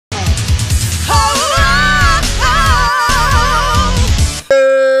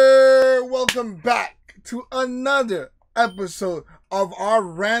welcome back to another episode of our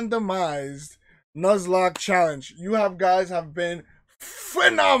randomized Nuzlocke challenge. You guys have been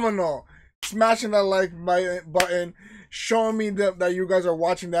phenomenal. Smashing that like button, showing me that you guys are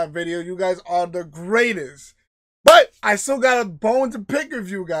watching that video. You guys are the greatest. But I still got a bone to pick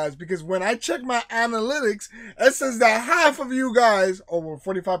with you guys, because when I check my analytics, it says that half of you guys, over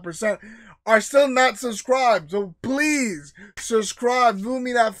 45%, are still not subscribed. So please subscribe, do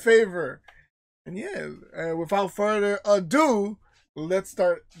me that favor. And yeah, without further ado, let's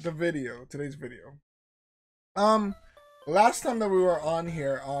start the video, today's video. Last time that we were on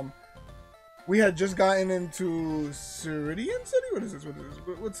here, we had just gotten into Ceridian City? What is this?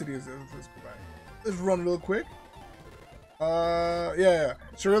 What city is this? Let's go back. Let's run real quick. Yeah,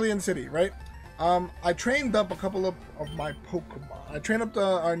 Cerulean City, right? I trained up a couple of my Pokemon. I trained up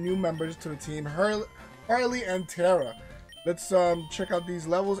our new members to the team, Harley and Tara. Let's check out these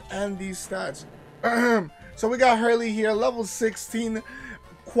levels and these stats. So we got Harley here, level 16,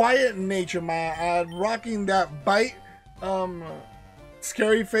 quiet nature, man, rocking that bite,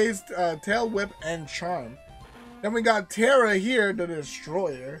 scary face, tail whip, and charm. Then we got Tara here, the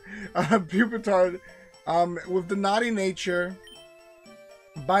destroyer, Pupitar, with the naughty nature,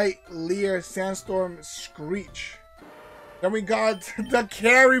 bite, leer, sandstorm, screech. Then we got the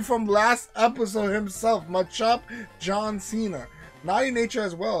carry from last episode himself, Machop, John Cena, naughty nature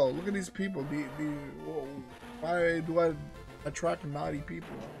as well. Look at these people. Why do I attract naughty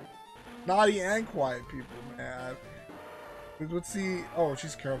people? Naughty and quiet people, man. Let's see. Oh,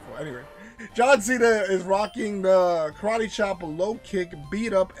 she's careful. Anyway, John Cena is rocking the karate chop, low kick,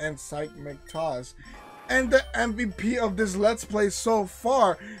 beat up, and seismic toss. And the MVP of this Let's Play so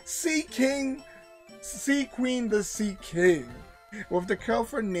far, Sea Queen the Sea King, with the curl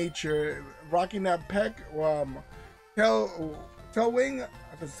for nature, rocking that peck, tail wing,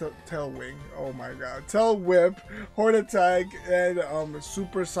 oh my god, tail whip, horn attack, and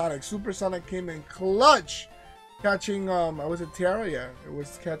supersonic. Supersonic came in clutch, catching was it Tara? Yeah, it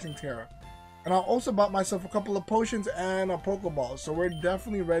was catching Tara. And I also bought myself a couple of potions and a Pokeball, so we're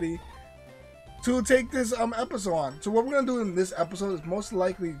definitely ready to take this episode on. So what we're gonna do in this episode is most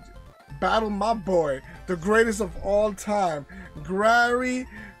likely battle my boy, the greatest of all time, Gary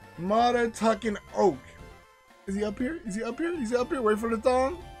Mother-Tucking Oak. Is he up here? Is he up here? Is he up here? Wait for the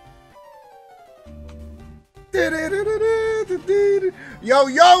thong.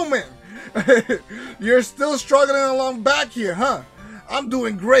 Yo, man. You're still struggling along back here, huh? I'm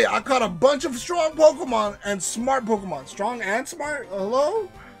doing great. I caught a bunch of strong Pokemon and smart Pokemon. Strong and smart? Hello?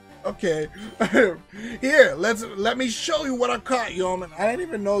 Okay. Here, let me show you what I caught, yo, man. I didn't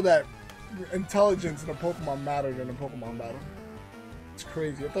even know that intelligence in a Pokemon mattered in a Pokemon battle. It's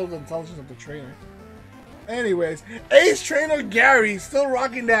crazy. I thought it was intelligence of the trainer. Anyways, Ace Trainer Gary, still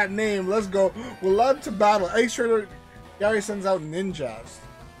rocking that name. Let's go. We'll love to battle. Ace Trainer Gary sends out ninjas.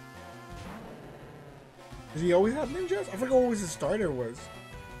 Does he always have ninjas? I forgot what his starter was.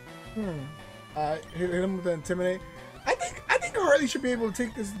 Hit him with the Intimidate. I think Harley should be able to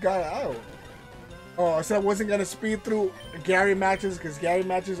take this guy out. Oh, I said I wasn't gonna speed through Gary matches because Gary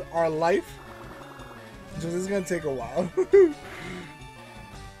matches are life. So this is gonna take a while.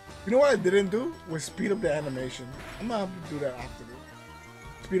 You know what I didn't do? Was speed up the animation. I'm gonna have to do that after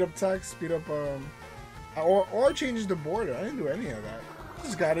this. Speed up text, speed up or changes the border. I didn't do any of that. I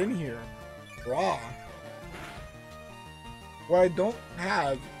just got in here. Raw. What I don't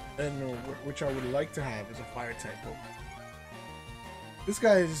have, and which I would like to have, is a fire type Pokemon. This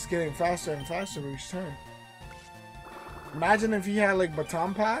guy is just getting faster and faster with each turn. Imagine if he had like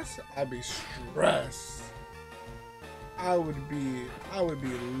Baton Pass, I'd be stressed. I would be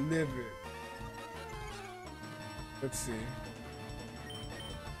livid. Let's see.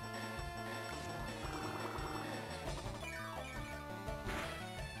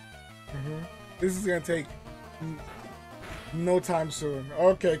 This is gonna take no time soon.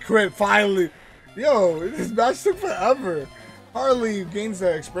 Okay, crit, finally. Yo, this match took forever. Harley gains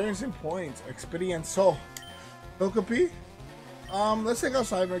the experiencing points. Expedient Soul. Togepi? Let's take out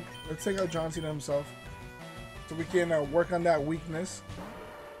Cyber. Let's take out John Cena himself. So we can work on that weakness.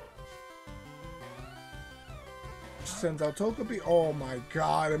 Sends out Togepi. Oh my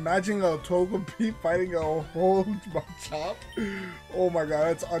god. Imagine a Togepi fighting a whole Machop. Oh my god,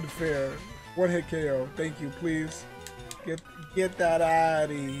 that's unfair. One hit KO. Thank you, please. Get that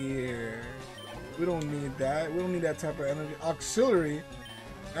out of here. We don't need that. We don't need that type of energy. Auxiliary?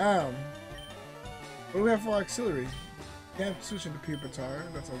 Damn. What do we have for auxiliary? Can't switch into Pupitar.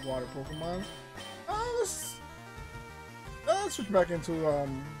 That's a water Pokemon. Let's switch back into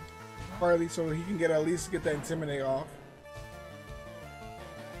Harley so he can at least get that Intimidate off.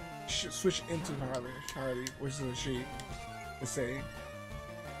 switch into Harley, which is a she. To say.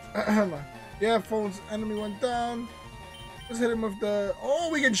 Yeah, phone's enemy went down. Let's hit him with the. Oh,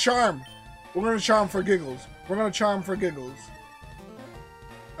 we can charm. We're gonna charm for giggles. We're gonna charm for giggles.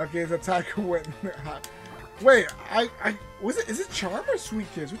 Okay, his attack went. Wait, was it? Is it charm or sweet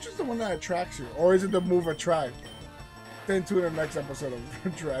kiss? Which is the one that attracts you, or is it the move attract? Stay tuned in the next episode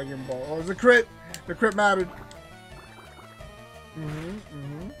of Dragon Ball. Oh, it's a crit. The crit mattered.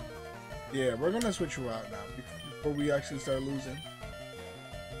 Yeah, we're gonna switch you out now before we actually start losing.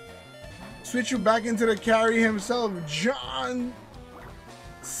 Switch you back into the carry himself, John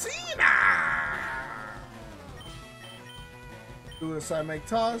Cena. Do the side make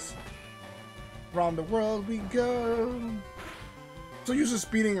toss. Around the world we go. So used to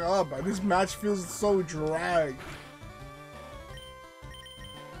speeding up. This match feels so dragged.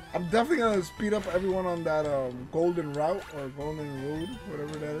 I'm definitely gonna speed up everyone on that golden route or golden road,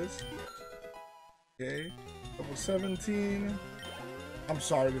 whatever that is. Okay, level 17. I'm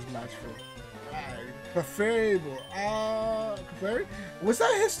sorry, this match feels. Preferable. Clefairy? Was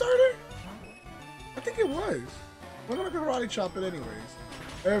that his starter? I think it was. We're gonna karate chop it anyways.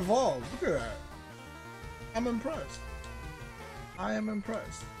 It evolved. Look at that. I'm impressed. I am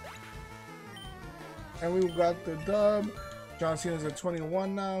impressed. And we got the dub. John Cena's at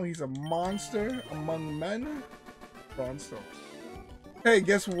 21 now. He's a monster among men. Monster. Hey,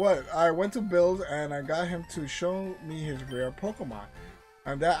 guess what? I went to Bill's and I got him to show me his rare Pokemon.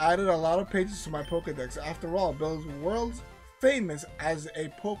 And that added a lot of pages to my Pokedex. After all, Bill's world famous as a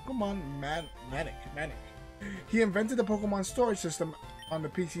Pokemon manic. He invented the Pokemon storage system on the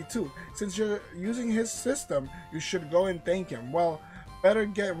PC too. Since you're using his system, you should go and thank him. Well, better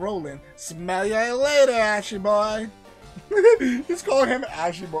get rolling. Smell ya later, Ashy boy. Just call him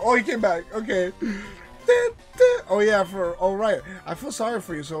Ashy boy. Oh, he came back. Okay. Oh yeah, oh right. I feel sorry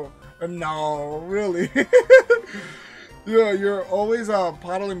for you. So no, really. Yeah, you're always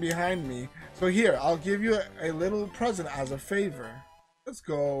pottling behind me. So here, I'll give you a little present as a favor. Let's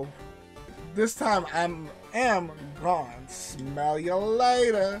go. This time I am gone. Smell you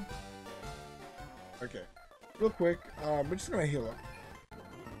later. Okay, real quick. We're just gonna heal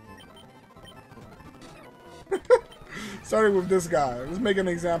up. Starting with this guy. Let's make an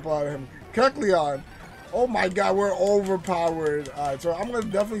example out of him. Kecleon. Oh my God, we're overpowered. All right, so I'm gonna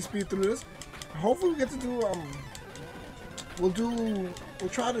definitely speed through this. Hopefully, we get to do We'll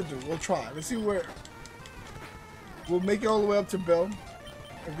try. Let's see where. We'll make it all the way up to Bill.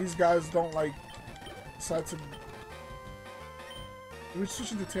 If these guys don't like decide to. We're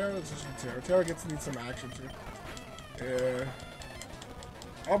switching to Terra. Let's switch to Terra. Terra gets to need some action too. Yeah.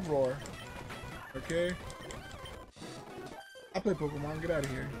 Uproar. Okay. I play Pokemon. Get out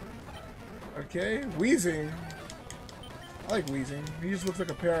of here. Okay. Weezing. I like Weezing. He just looks like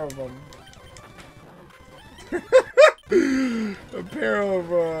a pair of a pair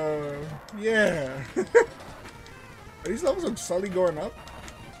of yeah. Are these levels of Sully going up?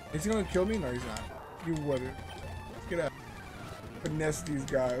 Is he gonna kill me? No, he's not. You wouldn't. Get out. Finesse these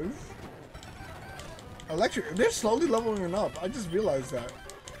guys. Electric. They're slowly leveling up. I just realized that.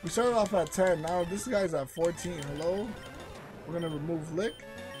 We started off at 10. Now this guy's at 14. Hello. We're gonna remove Lick.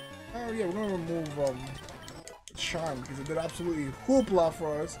 Oh yeah, we're gonna remove Charm because it did absolutely hoopla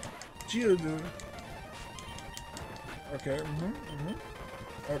for us. Geodude. Okay,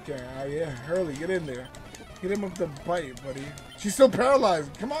 okay, yeah, Hurley, get in there. Get him with the bite, buddy. She's still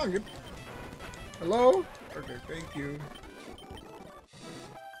paralyzed. Come on, get. Hello? Okay, thank you.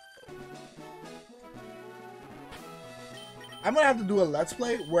 I'm gonna have to do a Let's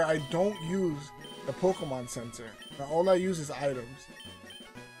Play where I don't use the Pokemon Center. Now, all I use is items.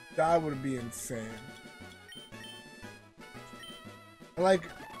 That would be insane. Like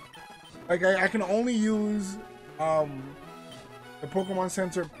I can only use the Pokemon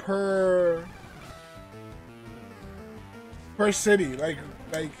Center per city. Like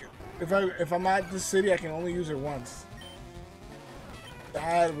if I'm at the city, I can only use it once.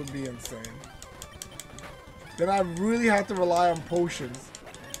 That would be insane. Then I really have to rely on potions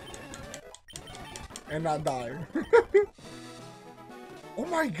and not die. Oh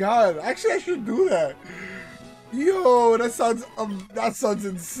my God! Actually, I should do that. Yo, that sounds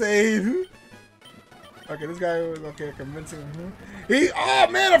insane. Okay, this guy was okay, convincing him. Oh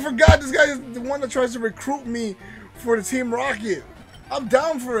man, I forgot this guy is the one that tries to recruit me for the Team Rocket. I'm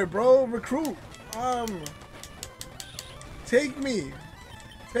down for it, bro. Recruit. Take me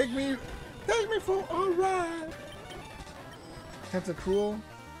for a ride. That's a cruel.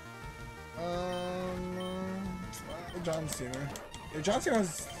 John Cena. Yeah, John Cena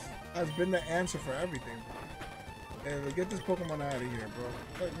has been the answer for everything. And get this Pokemon out of here, bro.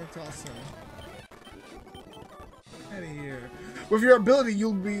 Let me toss him. Out of here. With your ability,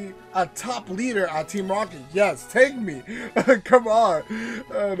 you'll be a top leader at Team Rocket. Yes, take me. Come on.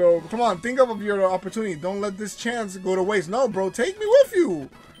 No. Come on, think of your opportunity. Don't let this chance go to waste. No, bro, take me with you.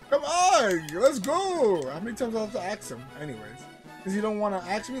 Come on, let's go. How many times do I have to ask him? Anyways, because you don't want to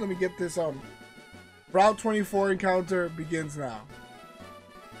ask me, let me get this. Route 24 encounter begins now.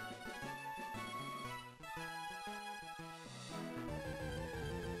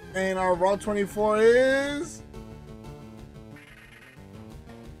 And our Route 24 is...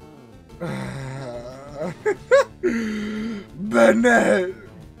 Bennett!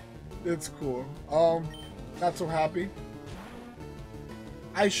 It's cool. Not so happy.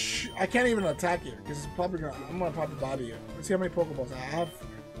 I can't even attack it because it's probably gonna... I'm gonna probably body it. Let's see how many Pokeballs I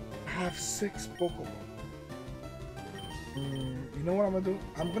have 6 Pokeballs. You know what I'm gonna do?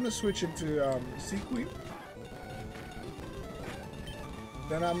 I'm gonna switch into Sequoia.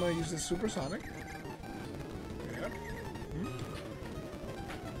 Then I'm gonna use this Supersonic. Yep.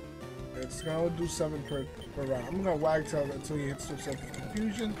 It's gonna do 7 per round. I'm gonna Wagtail until he hits some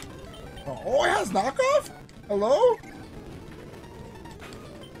confusion. Oh, it has knockoff? Hello?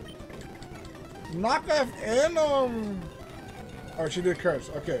 Knockoff and oh, she did curse.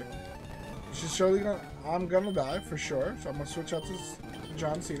 Okay. She's surely gonna... I'm gonna die for sure. So I'm gonna switch out to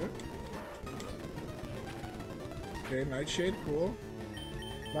John Cena. Okay, Nightshade, cool.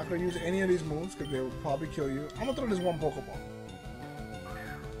 Not gonna use any of these moves because they will probably kill you. I'm gonna throw this one Pokeball.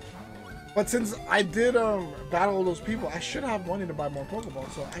 But since I did battle all those people, I should have money to buy more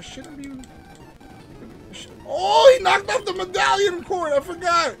Pokeballs, so I shouldn't be... Oh, he knocked off the medallion cord! I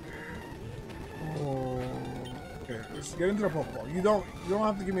forgot! Oh. Okay, let's get into the Pokeball. You don't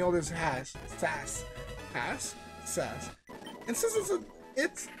have to give me all this sass. And since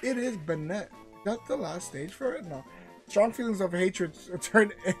it is Bennett, that's the last stage for it? No. Strong feelings of hatred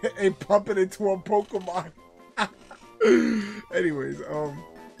turn a puppet into a Pokemon. Anyways,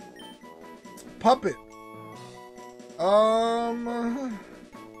 puppet.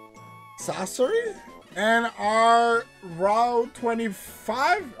 Sasori? And our Route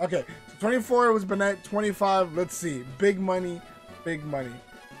 25? Okay, so 24 was Bennett, 25, let's see. Big money, big money.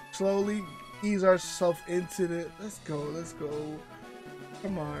 Slowly ease ourselves into it. Let's go.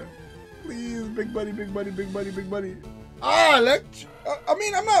 Come on. Please, big buddy, big buddy, big buddy, big buddy. Ah, I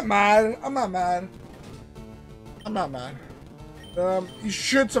mean, I'm not mad. You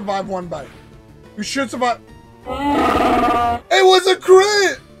should survive one bite. You should survive. It was a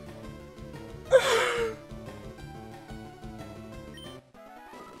crit!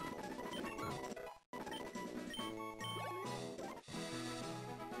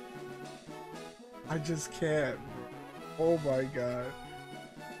 I just can't. Oh my god.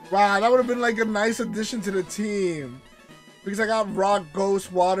 Wow, that would have been like a nice addition to the team. Because I got rock,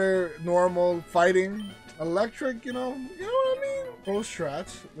 ghost, water, normal, fighting, electric, you know what I mean? Those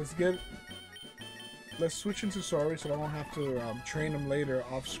strats. Let's switch into Sorry so I don't have to train them later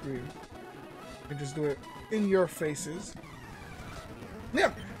off screen. I can just do it in your faces.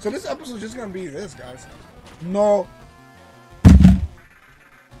 Yeah, so this episode is just gonna be this, guys. No.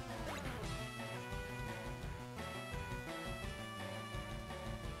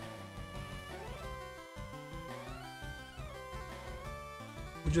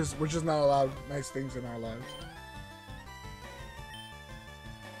 We're just not allowed nice things in our lives.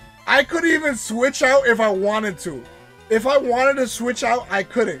 I couldn't even switch out if I wanted to. If I wanted to switch out, I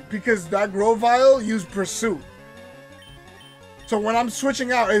couldn't because that Grovyle used Pursuit. So when I'm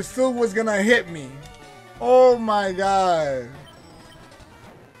switching out, it still was gonna hit me. Oh my god.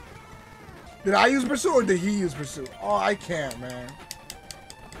 Did I use Pursuit or did he use Pursuit? Oh, I can't, man.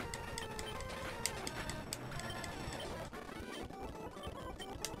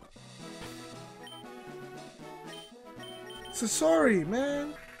 So sorry,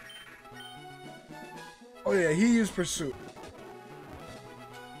 man. Oh yeah, he used Pursuit.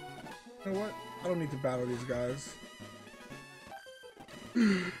 You know what? I don't need to battle these guys.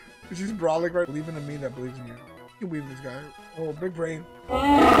 She's brawling right. Believe in me that believes in you. You can believe this guy. Oh, big brain.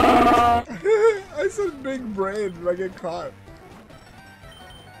 I said big brain. Did I get caught?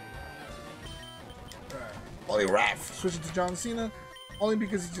 Holy Raph. Switching to John Cena. Only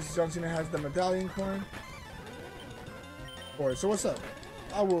because John Cena has the medallion coin. Alright, so what's up?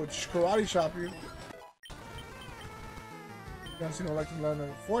 I will karate chop you. John Cena like to learn a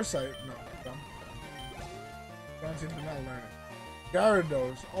foresight. No, dumb. John Cena did not learn it.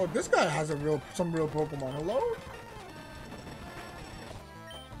 Gyarados. Oh, this guy has some real Pokemon. Hello?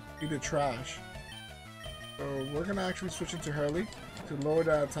 He did trash. So we're gonna actually switch into Hurley to lower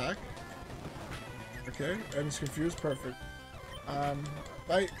that attack. Okay, and he's confused. Perfect.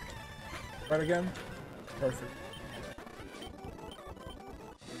 Fight. Fight again. Perfect.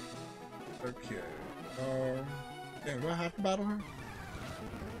 Okay. Yeah, do I have to battle her?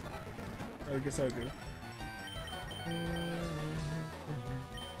 I guess I do.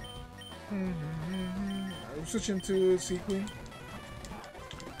 I'm switching to Sea Queen.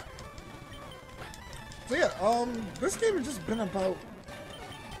 So yeah, this game has just been about.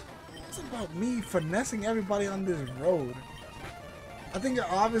 It's about me finessing everybody on this road. I think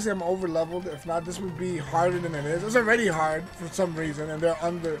obviously I'm over leveled. If not, this would be harder than it is. It's already hard for some reason, and they're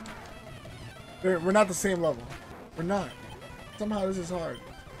under. We're not the same level. We're not. Somehow this is hard.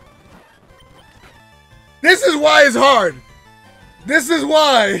 This is why it's hard. This is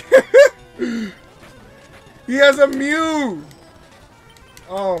why. He has a Mew.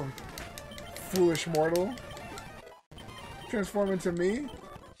 Oh, foolish mortal. Transform into me.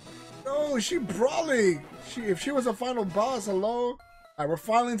 No, she brawling. If she was a final boss, hello. Alright, we're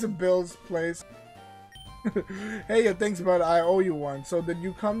finally into Bill's place. Hey, yeah, thanks, bud. I owe you one. So did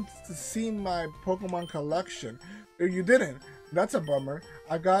you come to see my Pokemon collection? You didn't. That's a bummer.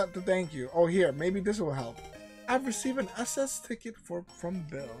 I got to thank you. Oh, here, maybe this will help. I've received an SS ticket from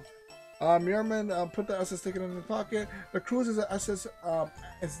Bill. Muirman put the SS ticket in the pocket. The cruise is the SS.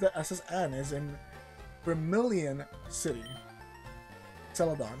 It's the SSN. Is in Vermilion City.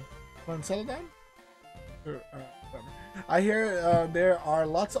 Celadon. On Celadon? I hear there are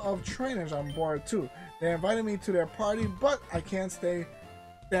lots of trainers on board too. They invited me to their party, but I can't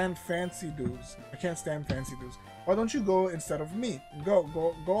stand fancy dudes. I can't stand fancy dudes. Why don't you go instead of me? Go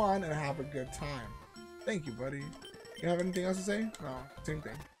on and have a good time. Thank you, buddy. You have anything else to say? No, same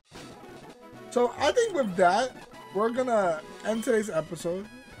thing. So I think with that, we're gonna end today's episode.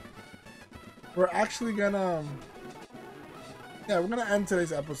 We're actually gonna, we're gonna end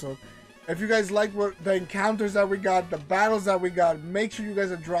today's episode. If you guys like the encounters that we got, the battles that we got, make sure you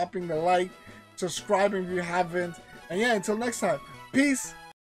guys are dropping the like, subscribing if you haven't, and yeah, until next time, peace.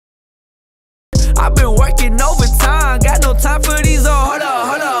 I've been working overtime, got no time for these. Hold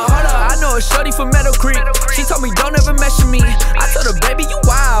up. I know a shorty from Meadow Creek. She told me don't ever mess with me.